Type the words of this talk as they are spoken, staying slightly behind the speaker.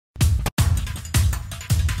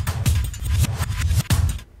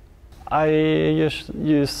I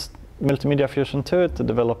use Multimedia Fusion 2 to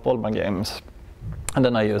develop all my games. And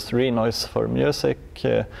then I use Renoise for music,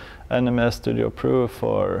 Anime Studio Pro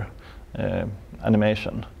for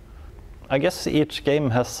animation. I guess each game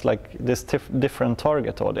has like this different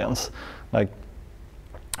target audience. Like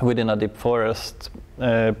within A Deep Forest,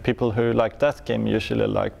 people who like that game usually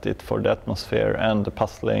liked it for the atmosphere and the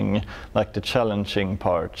puzzling, like the challenging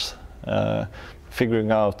parts,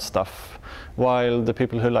 figuring out stuff. While the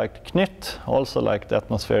people who liked Knytt also liked the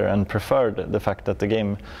atmosphere and preferred the fact that the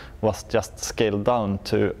game was just scaled down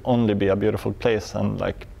to only be a beautiful place and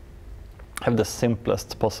like have the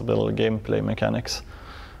simplest possible gameplay mechanics.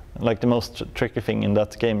 Like the most tricky thing in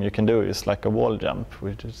that game you can do is like a wall jump,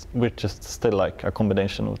 which is still like a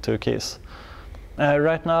combination of 2 keys.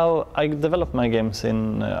 Right now I develop my games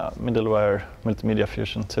in middleware Multimedia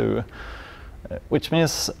Fusion 2, which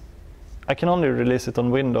means I can only release it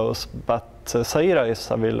on Windows, but Zaira is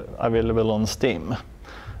available on Steam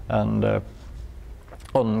and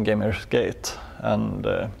on Gamersgate. And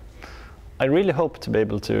I really hope to be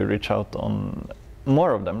able to reach out on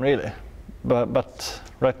more of them, really. But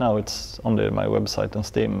right now it's only my website and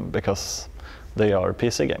Steam because they are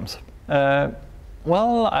PC games.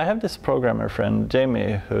 Well, I have this programmer friend,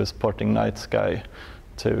 Jamie, who is porting Night Sky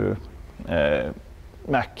to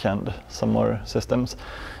Mac and some more systems.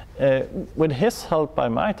 With his help, I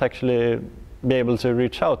might actually be able to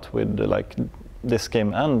reach out with like this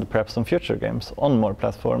game and perhaps some future games on more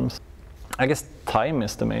platforms. I guess time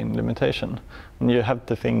is the main limitation. You have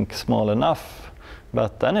to think small enough,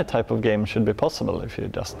 but any type of game should be possible if you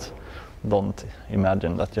just don't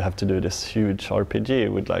imagine that you have to do this huge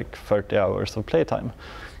RPG with like 30 hours of playtime.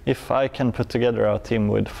 If I can put together a team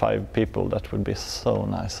with 5 people, that would be so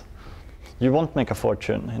nice. You won't make a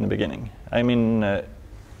fortune in the beginning. I mean,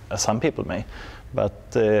 some people may,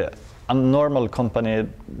 but a normal company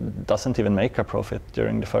doesn't even make a profit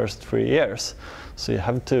during the first 3 years. So you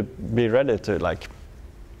have to be ready to like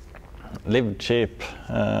live cheap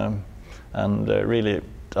and really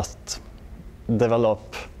just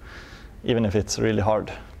develop, even if it's really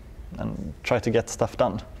hard, and try to get stuff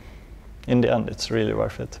done. In the end, it's really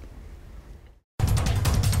worth it.